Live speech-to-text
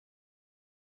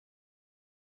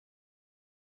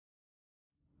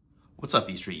What's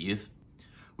up, East Street Youth?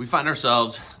 We find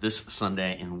ourselves this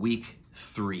Sunday in week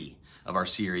 3 of our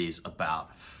series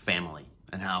about family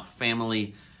and how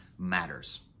family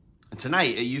matters. And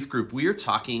tonight at youth group, we are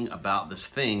talking about this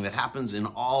thing that happens in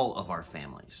all of our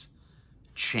families: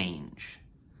 change.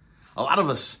 A lot of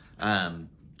us,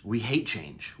 we hate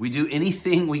change. We do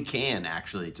anything we can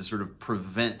actually to sort of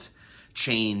prevent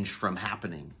change from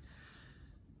happening.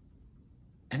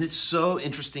 And it's so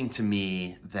interesting to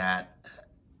me that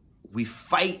we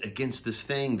fight against this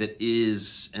thing that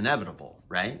is inevitable,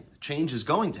 right? Change is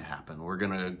going to happen. We're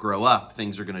going to grow up.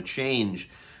 Things are going to change.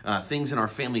 Things in our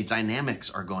family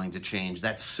dynamics are going to change.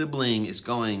 That sibling is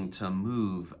going to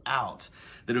move out.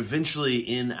 That eventually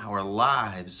in our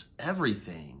lives,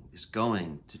 everything is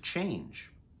going to change.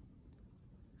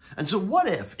 And so what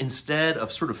if, instead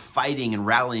of sort of fighting and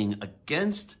rallying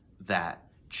against that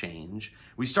change,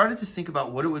 we started to think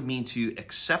about what it would mean to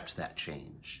accept that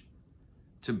change,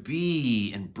 to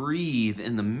be and breathe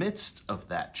in the midst of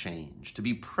that change, to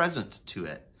be present to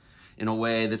it in a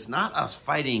way that's not us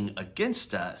fighting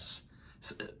against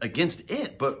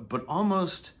it, but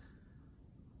almost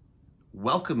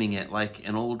welcoming it like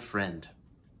an old friend.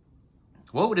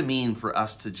 What would it mean for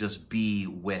us to just be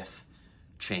with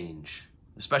change,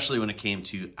 especially when it came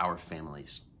to our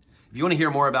families? If you want to hear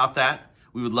more about that,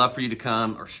 we would love for you to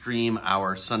come or stream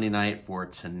our Sunday night for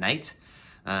tonight.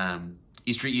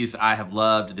 East Street Youth, I have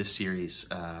loved this series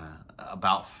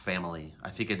about family. I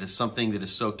think it is something that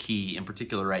is so key, in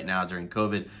particular right now during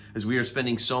COVID, as we are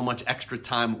spending so much extra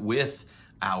time with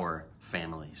our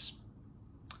families.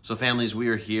 So families, we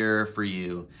are here for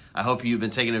you. I hope you've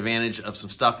been taking advantage of some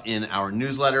stuff in our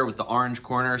newsletter with the orange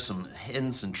corner, some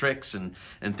hints and tricks and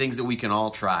things that we can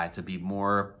all try to be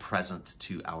more present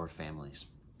to our families.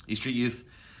 East Street Youth,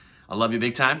 I love you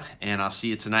big time, and I'll see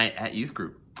you tonight at youth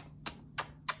group.